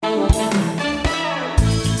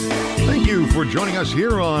for joining us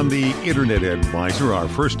here on the Internet Advisor, our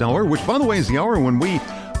first hour, which, by the way, is the hour when we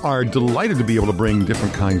are delighted to be able to bring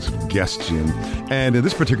different kinds of guests in. And in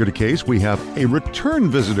this particular case, we have a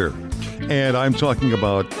return visitor. And I'm talking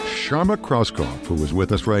about Sharma Krauskopf, who is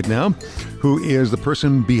with us right now, who is the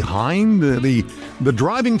person behind the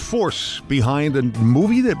driving force behind a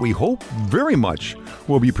movie that we hope very much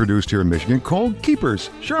will be produced here in Michigan called Keepers.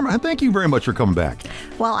 Sharma, thank you very much for coming back.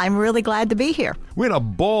 Well, I'm really glad to be here. We had a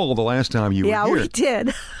ball the last time you were here. Yeah, we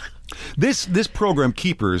did. This program,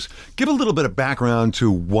 Keepers, give a little bit of background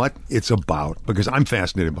to what it's about, because I'm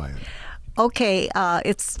fascinated by it. Okay,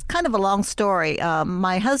 it's kind of a long story.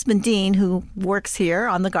 My husband, Dean, who works here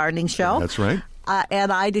on the gardening show. That's right.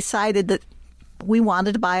 And I decided that we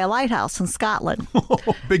wanted to buy a lighthouse in Scotland.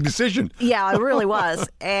 Big decision. Yeah, it really was.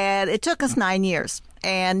 And it took us 9 years.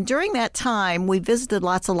 And during that time, we visited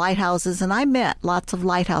lots of lighthouses, and I met lots of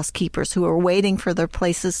lighthouse keepers who were waiting for their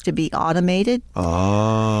places to be automated.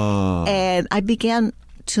 Oh. And I began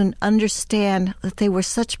to understand that they were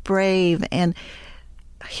such brave and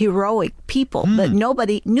heroic people that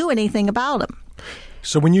nobody knew anything about them.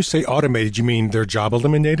 So when you say automated, you mean their job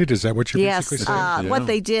eliminated? Is that what you're basically saying? Yes. What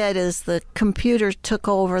they did is the computer took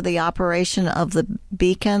over the operation of the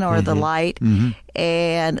beacon or the light,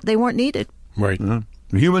 and they weren't needed. Right.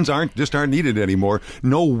 Humans aren't needed anymore.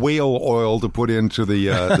 No whale oil to put into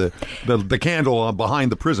the candle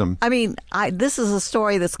behind the prism. I mean, this is a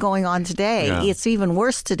story that's going on today. Yeah. It's even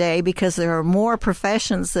worse today because there are more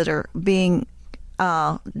professions that are being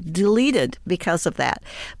deleted because of that.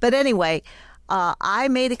 But anyway, I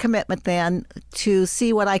made a commitment then to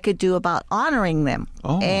see what I could do about honoring them.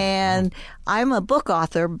 Oh. And I'm a book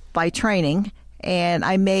author by training, and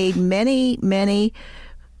I made many, many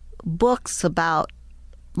books about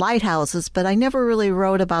lighthouses, but I never really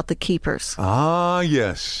wrote about the keepers. Ah,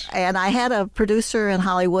 yes. And I had a producer in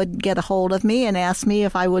Hollywood get a hold of me and ask me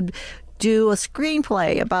if I would do a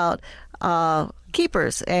screenplay about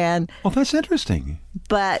keepers. And Oh, that's interesting.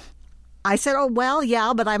 but I said, oh, well,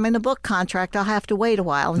 yeah, but I'm in a book contract. I'll have to wait a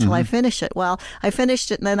while until I finish it. Well, I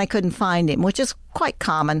finished it, and then I couldn't find him, which is quite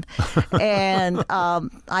common. And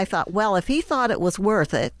I thought, well, if he thought it was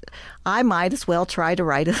worth it, I might as well try to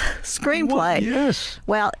write a screenplay. Well, yes.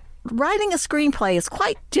 Well, writing a screenplay is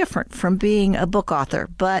quite different from being a book author,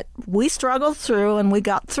 but we struggled through, and we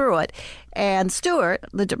got through it. And Stuart,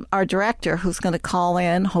 our director, who's going to call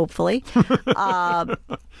in, hopefully,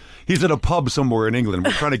 He's at a pub somewhere in England.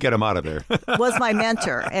 We're trying to get him out of there. was my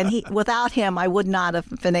mentor. And without him, I would not have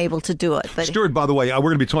been able to do it. But Stuart, by the way, we're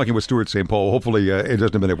going to be talking with Stuart St. Paul, hopefully in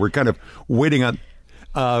just a minute. We're kind of waiting on...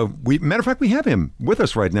 matter of fact, we have him with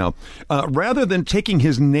us right now. Rather than taking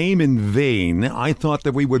his name in vain, I thought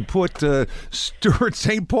that we would put Stuart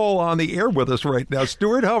St. Paul on the air with us right now.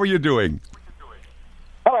 Stuart, how are you doing?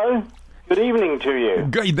 Hello. Good evening to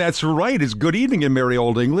you. That's right. It's good evening in merry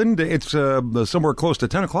old England. It's somewhere close to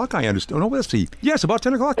 10 o'clock, I understand. Oh, no, let's see. Yes, about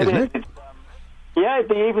 10 o'clock, isn't it? Yeah,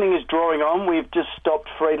 the evening is drawing on. We've just stopped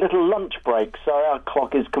for a little lunch break, so our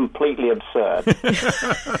clock is completely absurd.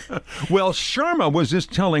 Well, Sharma was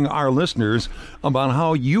just telling our listeners about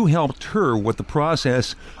how you helped her with the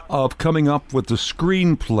process of coming up with the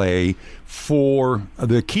screenplay for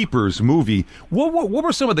the Keepers movie. What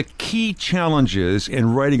were some of the key challenges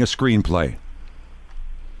in writing a screenplay?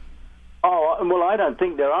 Oh, well, I don't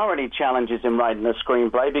think there are any challenges in writing a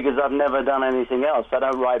screenplay because I've never done anything else. I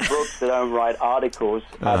don't write books. I don't write articles.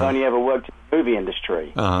 I've only ever worked in the movie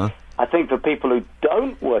industry. I think for people who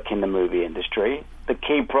don't work in the movie industry, the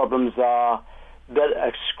key problems are that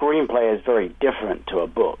a screenplay is very different to a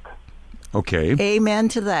book. Okay. amen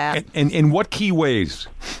to that. And in what key ways?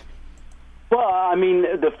 Well, I mean,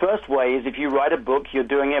 the first way is if you write a book, you're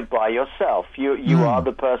doing it by yourself. You are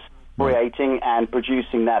the person creating and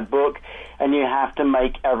producing that book, and you have to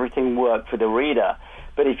make everything work for the reader.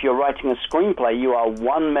 But if you're writing a screenplay, you are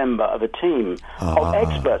one member of a team of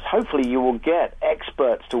experts. Hopefully you will get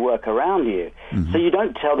experts to work around you. So you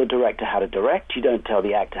don't tell the director how to direct, you don't tell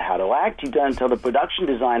the actor how to act, you don't tell the production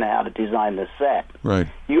designer how to design the set. Right.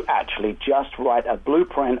 You actually just write a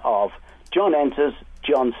blueprint of John enters,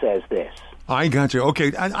 John says this. I got you.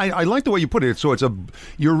 Okay, I like the way you put it. So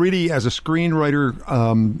you're really, as a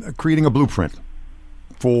screenwriter, creating a blueprint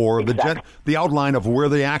for Exactly. the outline of where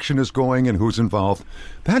the action is going and who's involved.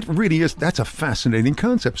 That's a fascinating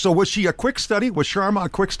concept. So was she a quick study? Was Sharma a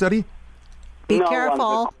quick study? Be No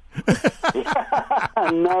careful.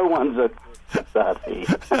 No one's a study.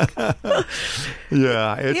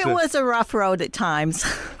 Yeah. It was a rough road at times.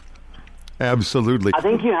 Absolutely. I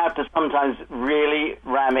think you have to sometimes really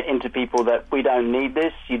ram it into people that we don't need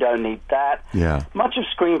this, you don't need that. Yeah. Much of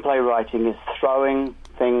screenplay writing is throwing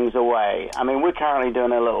things away. I mean, we're currently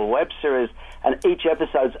doing a little web series, and each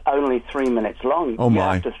episode's only 3 minutes long. Oh, my.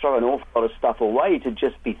 You have to throw an awful lot of stuff away to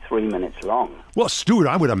just be 3 minutes long. Well, Stuart,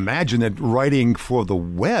 I would imagine that writing for the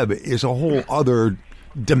web is a whole other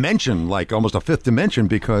dimension, like almost a fifth dimension,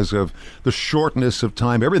 because of the shortness of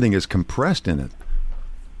time. Everything is compressed in it.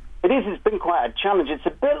 It is. It's been quite a challenge. It's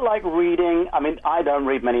a bit like reading. I mean, I don't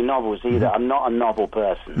read many novels either. I'm not a novel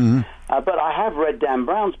person. But I have read Dan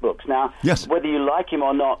Brown's books. Now, yes. Whether you like him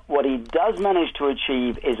or not, what he does manage to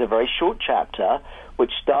achieve is a very short chapter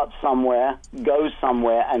which starts somewhere, goes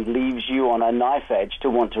somewhere, and leaves you on a knife edge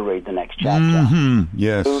to want to read the next chapter.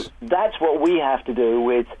 Yes. So that's what we have to do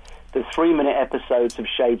with the 3-minute episodes of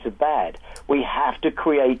Shades of Bad. We have to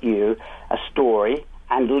create you a story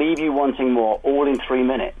and leave you wanting more, all in 3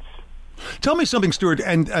 minutes. Tell me something, Stuart,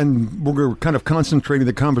 and we're kind of concentrating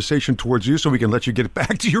the conversation towards you so we can let you get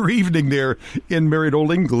back to your evening there in Merry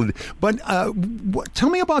Old England. But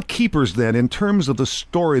tell me about Keepers, then, in terms of the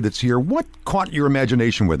story that's here. What caught your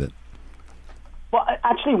imagination with it? Well,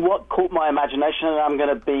 actually, what caught my imagination, and I'm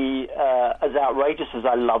going to be as outrageous as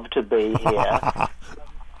I love to be here,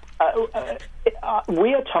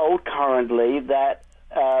 we are told currently that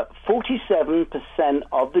 47%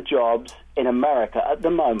 of the jobs in America at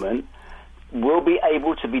the moment will be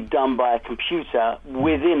able to be done by a computer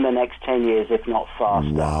within the next 10 years, if not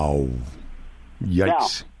faster. Wow.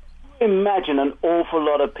 Yikes. Now, imagine an awful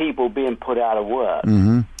lot of people being put out of work,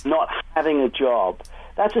 not having a job.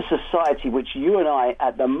 That's a society which you and I,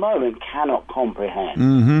 at the moment, cannot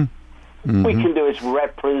comprehend. What we can do is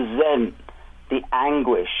represent the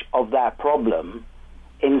anguish of that problem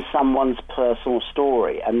in someone's personal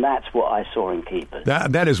story, and that's what I saw in Keepers.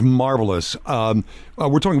 That is marvelous.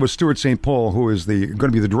 We're talking with Stuart St. Paul, who is going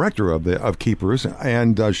to be the director of Keepers,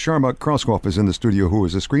 and Sharma Kroskoff is in the studio, who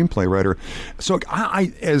is a screenplay writer. So,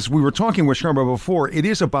 as we were talking with Sharma before, it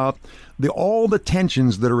is about all the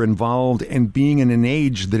tensions that are involved in being in an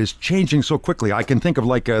age that is changing so quickly. I can think of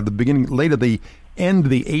like the beginning, late of the end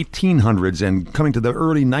of the 1800s and coming to the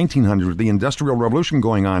early 1900s, the Industrial Revolution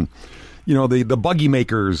going on. You know, the buggy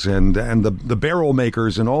makers and the barrel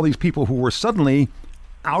makers and all these people who were suddenly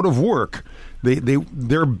out of work.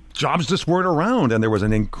 Their jobs just weren't around, and there was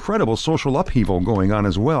an incredible social upheaval going on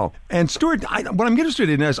as well. And Stuart, what I'm interested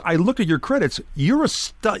in is I looked at your credits. You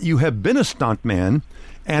have been a stunt man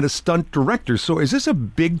and a stunt director. So is this a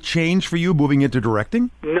big change for you moving into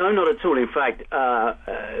directing? No, not at all. In fact,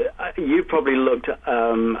 you probably looked at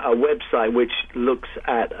a website which looks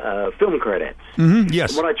at film credits.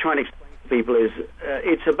 Yes. What I try and explain to people is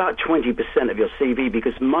it's about 20% of your CV,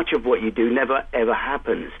 because much of what you do never, ever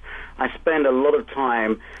happens. I spend a lot of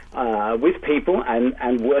time with people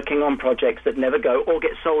and working on projects that never go or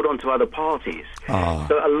get sold on to other parties.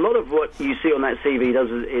 So a lot of what you see on that CV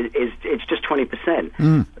is it's just 20%.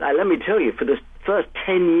 Now, let me tell you, for the first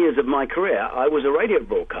 10 years of my career, I was a radio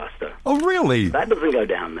broadcaster. Oh, really? That doesn't go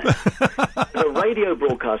down there. As a radio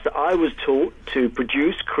broadcaster, I was taught to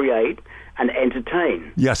produce, create, and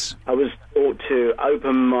entertain. Yes. I was taught to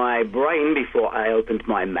open my brain before I opened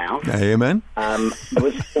my mouth. Amen. I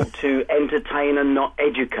was taught to entertain and not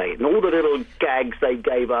educate. And all the little gags they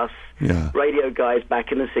gave us radio guys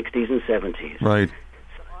back in the 60s and 70s. Right.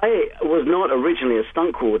 So I was not originally a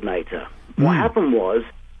stunt coordinator. What happened was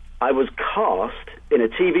I was cast in a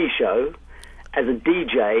TV show as a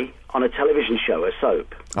DJ on a television show, a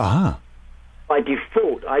soap. By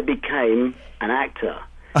default, I became an actor.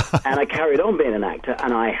 And I carried on being an actor,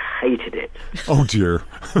 and I hated it. Oh, dear.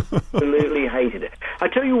 Absolutely hated it. I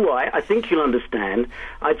tell you why. I think you'll understand.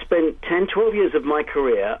 I'd spent 10, 12 years of my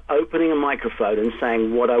career opening a microphone and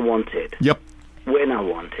saying what I wanted. Yep. When I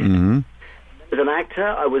wanted. As an actor,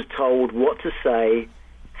 I was told what to say,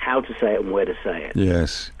 how to say it, and where to say it.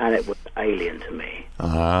 Yes. And it was alien to me. So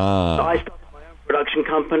I started my own production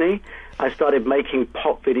company. I started making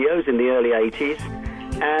pop videos in the early 80s.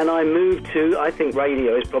 And I moved to, I think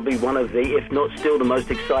radio is probably one of the, if not still the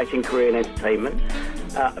most exciting career in entertainment.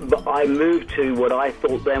 But I moved to what I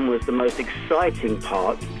thought then was the most exciting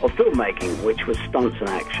part of filmmaking, which was stunts and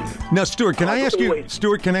action. Now, Stuart, can I ask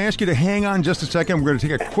you to hang on just a second? We're going to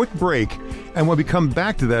take a quick break, and when we come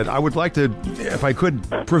back to that, I would like to, if I could,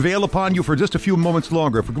 prevail upon you for just a few moments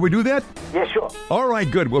longer. Can we do that? Yeah, sure. All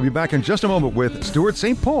right, good. We'll be back in just a moment with Stuart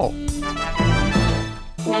St. Paul.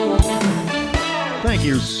 Thank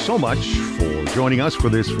you so much for joining us for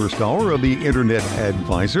this first hour of the Internet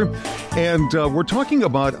Advisor. And we're talking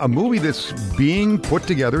about a movie that's being put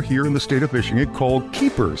together here in the state of Michigan called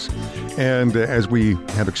Keepers. And as we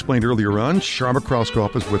have explained earlier on, Sharma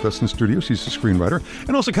Krauskopf is with us in studio. She's the screenwriter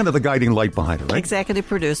and also kind of the guiding light behind it, right? Executive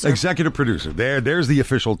producer. Executive producer. There's the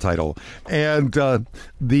official title. And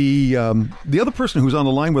the other person who's on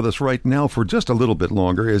the line with us right now for just a little bit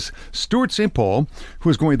longer is Stuart St. Paul, who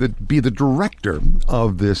is going to be the director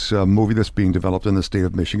of this movie that's being developed in the state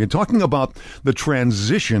of Michigan, talking about the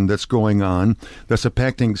transition that's going on that's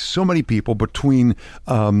impacting so many people between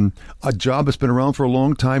a job that's been around for a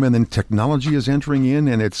long time and then technology is entering in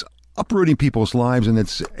and it's uprooting people's lives and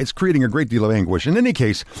it's creating a great deal of anguish. In any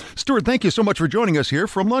case, Stuart, thank you so much for joining us here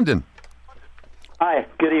from London. Hi,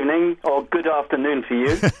 good evening or good afternoon for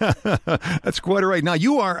you. That's quite all right. Now,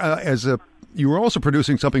 you are you are also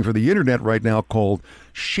producing something for the internet right now called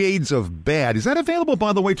Shades of Bad. Is that available,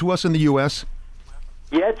 by the way, to us in the U.S.?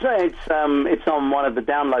 Yeah, it's on one of the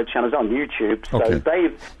download channels on YouTube. So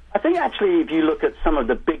Okay. I think actually if you look at some of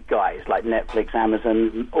the big guys like Netflix,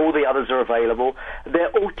 Amazon, all the others are available.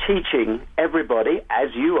 They're all teaching everybody,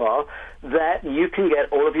 as you are, that you can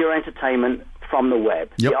get all of your entertainment from the web.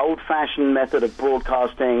 Yep. The old-fashioned method of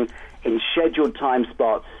broadcasting in scheduled time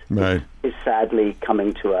spots is sadly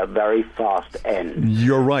coming to a very fast end.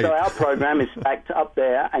 You're right. So our program is stacked up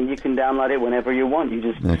there, and you can download it whenever you want. You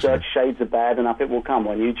just search Shades of Bad, and up it will come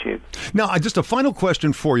on YouTube. Now, just a final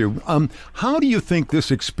question for you. How do you think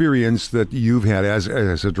this experience that you've had as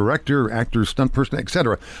a director, actor, stunt person,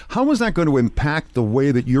 etc., how is that going to impact the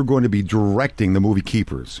way that you're going to be directing the movie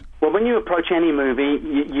Keepers? Well, when you approach any movie,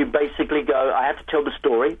 you basically go, I have to tell the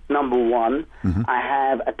story, number one. Mm-hmm. I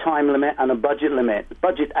have a time limit and a budget limit.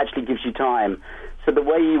 Budget actually gives you time. So the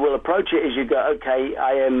way you will approach it is you go, okay,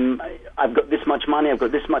 I've got this much money, I've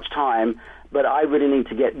got this much time, but I really need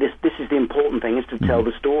to get this. This is the important thing, is to tell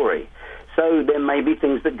the story. So there may be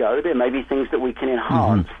things that go, there may be things that we can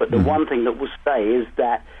enhance, but the one thing that will stay is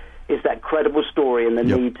that credible story and the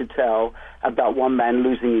need to tell about one man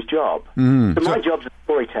losing his job. So my job's a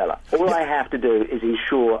storyteller. All I have to do is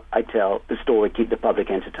ensure I tell the story, keep the public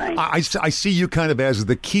entertained. I see you kind of as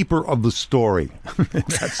the keeper of the story.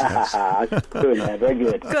 Good, man. Very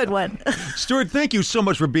good. Good one. Stuart, thank you so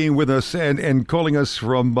much for being with us and calling us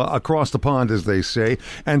from across the pond, as they say.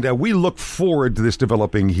 And we look forward to this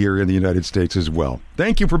developing here in the United States as well.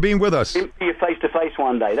 Thank you for being with us. See you face-to-face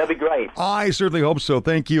one day. That'd be great. I certainly hope so.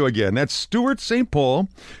 Thank you again. That's Stuart St. Paul,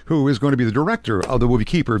 who is going to be the director of the movie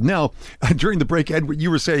Keeper. Now, during the break, Ed, you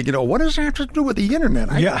were saying, what does that have to do with the internet?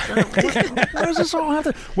 What does this all have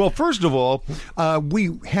to... Well, first of all,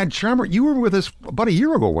 we had Sharma. You were with us about a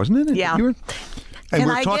year ago, wasn't it? Yeah. And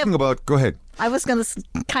we're talking about... Go ahead. I was going to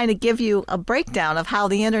kind of give you a breakdown of how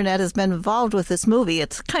the internet has been involved with this movie.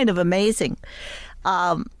 It's kind of amazing.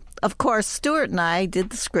 Of course, Stuart and I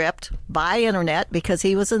did the script by internet because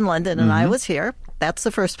he was in London and I was here. That's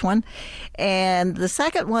the first one. And the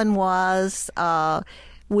second one was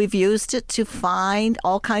we've used it to find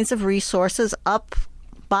all kinds of resources up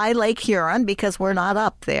by Lake Huron because we're not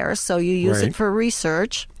up there. So you use it for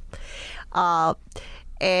research.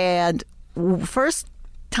 And first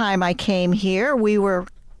time I came here, we were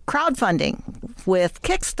crowdfunding with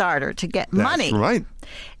Kickstarter to get money. That's right.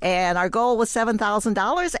 And our goal was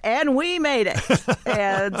 $7,000, and we made it.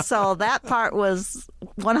 And so that part was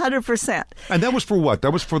 100%. And that was for what?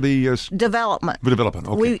 That was for the... Development. Development,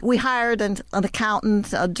 okay. We hired an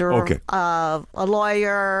accountant, a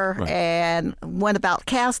lawyer, and went about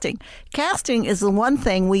casting. Casting is the one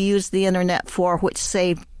thing we use the internet for, which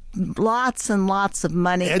saved lots and lots of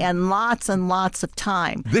money and lots of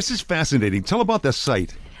time. This is fascinating. Tell about the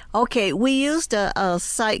site. Okay, we used a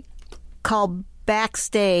site called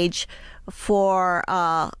Backstage for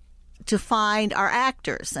to find our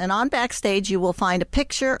actors. And on Backstage, you will find a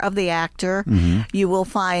picture of the actor, you will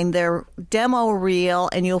find their demo reel,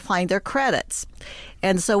 and you'll find their credits.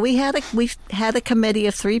 And so we had a committee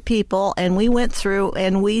of 3 people, and we went through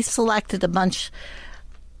and we selected a bunch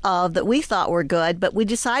that we thought were good, but we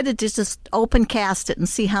decided to just open cast it and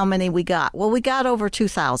see how many we got. Well, we got over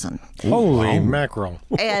 2,000. Holy mackerel.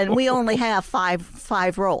 And we only have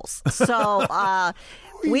five roles. So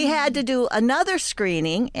we had to do another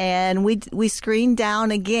screening, and we screened down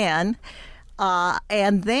again.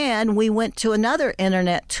 And then we went to another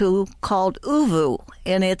internet tool called Uvu,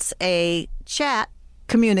 and it's a chat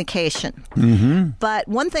communication. But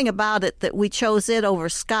one thing about it that we chose it over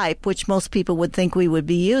Skype, which most people would think we would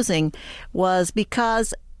be using, was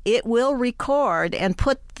because it will record and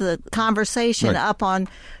put the conversation up on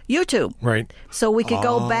YouTube. Right. So we could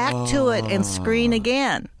go back to it and screen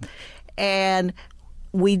again. And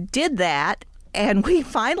we did that. And we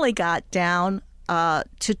finally got down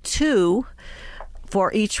to 2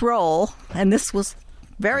 for each role, and this was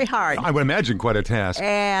very hard. I would imagine quite a task.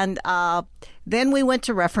 And then we went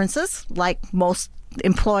to references, like most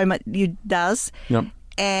employment does, Yep.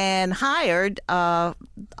 and hired our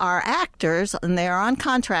actors, and they're on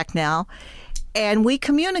contract now. And we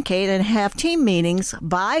communicate and have team meetings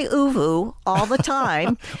by Uvu all the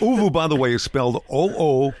time. Uvu, by the way, is spelled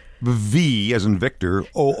OOV as in Victor,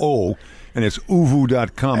 OO, and it's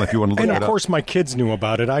uvu.com if you want to look it up. And of course, my kids knew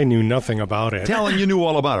about it. I knew nothing about it. Talon, you knew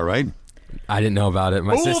all about it, right? I didn't know about it.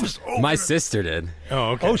 Oops. My sister did.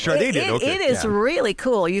 Oh, okay. Oh, sure, they did. Okay. It is really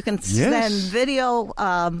cool. You can send video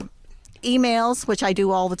emails, which I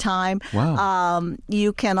do all the time. Wow.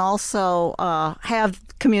 You can also have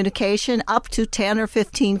communication up to 10 or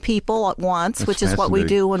 15 people at once, That's which is what we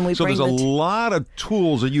do when we so bring there's a lot of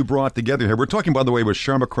tools that you brought together here. We're talking, by the way, with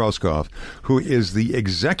Sharma Krauskopf, who is the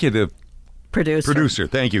executive producer.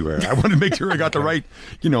 Thank you. I wanted to make sure I got the right,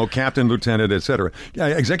 captain, lieutenant, etc.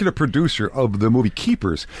 Executive producer of the movie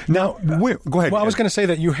Keepers. Now, go ahead. Well, I was going to say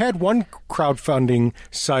that you had one crowdfunding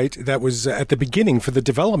site that was at the beginning for the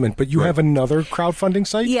development, but you have another crowdfunding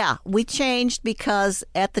site? Yeah, we changed because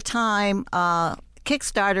at the time,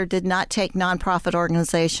 Kickstarter did not take nonprofit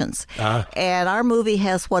organizations. And our movie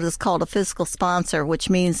has what is called a fiscal sponsor, which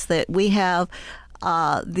means that we have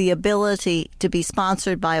the ability to be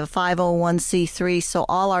sponsored by a 501c3, so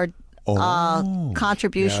all our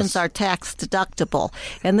contributions are tax deductible.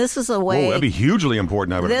 And this is a way... Oh, that'd be hugely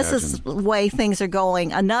important, I would imagine. This is the way things are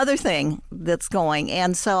going. Another thing that's going.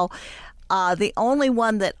 And so the only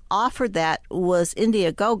one that offered that was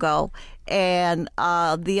Indiegogo. And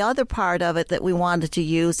the other part of it that we wanted to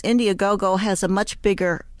use, Indiegogo has a much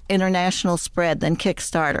bigger international spread than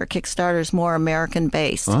Kickstarter. Kickstarter is more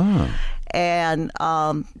American-based. And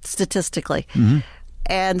statistically. Mm-hmm.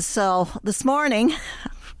 And so this morning,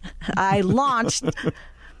 I launched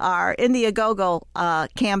our Indiegogo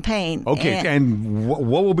campaign. Okay, and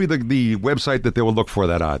what will be the website that they will look for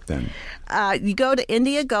that at then? You go to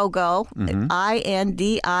Indiegogo, INDIEGOGO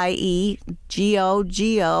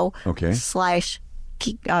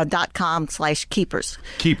 .com/keepers.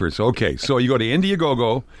 Keepers, okay. So you go to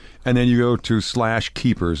Indiegogo, and then you go to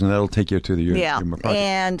 /keepers, and that'll take you to your project.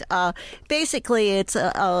 And basically it's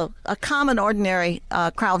a common, ordinary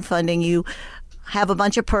crowdfunding. You have a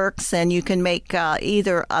bunch of perks, and you can make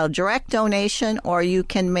either a direct donation or you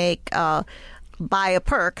can make buy a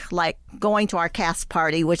perk, like going to our cast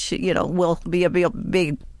party, which will be a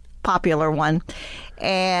big popular one.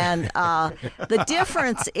 And the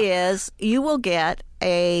difference is you will get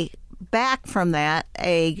back from that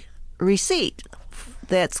a receipt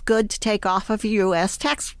that's good to take off of your U.S.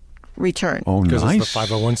 tax return. Oh, nice. Because it's the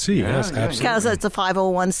 501c. Yes, absolutely. Because it's a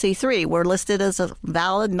 501c3. We're listed as a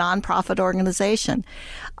valid nonprofit organization.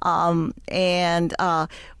 And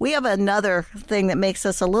we have another thing that makes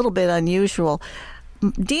us a little bit unusual.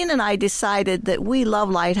 Dean and I decided that we love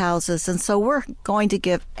lighthouses, and so we're going to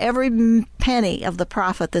give every penny of the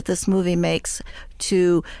profit that this movie makes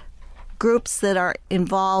to groups that are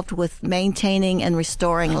involved with maintaining and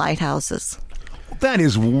restoring lighthouses. That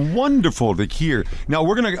is wonderful to hear. Now,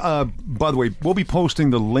 we're going to, by the way, we'll be posting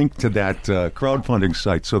the link to that crowdfunding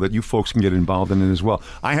site so that you folks can get involved in it as well.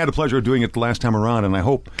 I had the pleasure of doing it the last time around, and I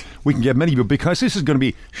hope we can get many of you, because this is going to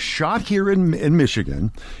be shot here in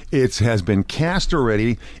Michigan. It has been cast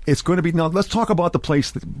already. It's going to be, now let's talk about the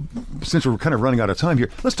place, since we're kind of running out of time here,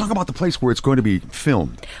 let's talk about the place where it's going to be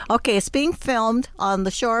filmed. Okay, it's being filmed on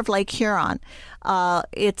the shore of Lake Huron.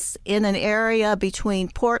 It's in an area between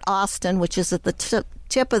Port Austin, which is at the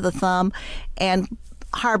tip of the thumb, and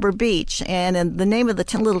Harbor Beach. And the name of the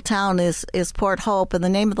little town is Port Hope, and the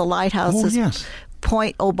name of the lighthouse is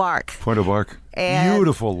Point O'Bark. Point O'Bark.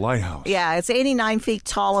 Beautiful lighthouse. Yeah, it's 89 feet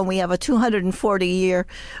tall, and we have a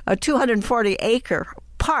 240-acre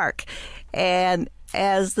park. And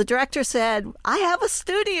as the director said, I have a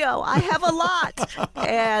studio. I have a lot.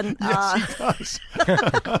 And yes, he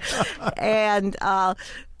does. And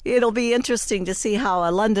it'll be interesting to see how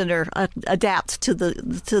a Londoner adapts to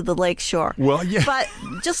the lakeshore. Well, yeah. But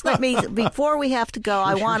just let me, before we have to go,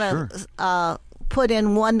 I want to put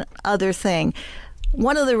in one other thing.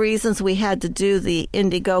 One of the reasons we had to do the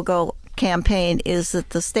Indiegogo campaign is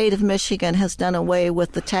that the state of Michigan has done away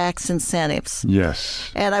with the tax incentives. Yes.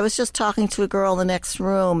 And I was just talking to a girl in the next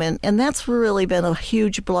room, and that's really been a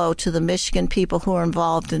huge blow to the Michigan people who are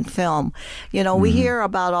involved in film. We hear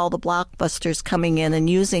about all the blockbusters coming in and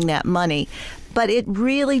using that money, but it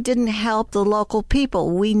really didn't help the local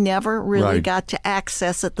people. We never really got to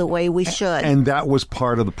access it the way we should. And that was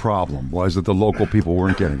part of the problem, was that the local people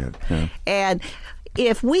weren't getting it. Yeah. And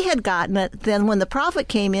if we had gotten it, then when the profit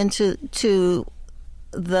came into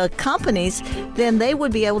the companies, then they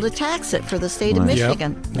would be able to tax it for the state of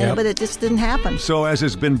Michigan. Yep. But it just didn't happen. So as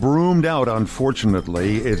it's been broomed out,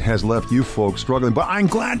 unfortunately, it has left you folks struggling. But I'm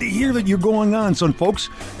glad to hear that you're going on. So, folks,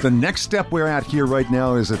 the next step we're at here right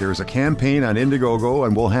now is that there's a campaign on Indiegogo,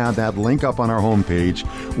 and we'll have that link up on our homepage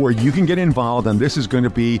where you can get involved, and this is going to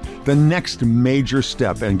be the next major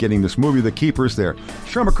step in getting this movie, The Keepers, there.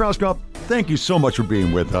 Sharma Krausdorff, thank you so much for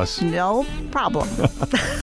being with us. No problem.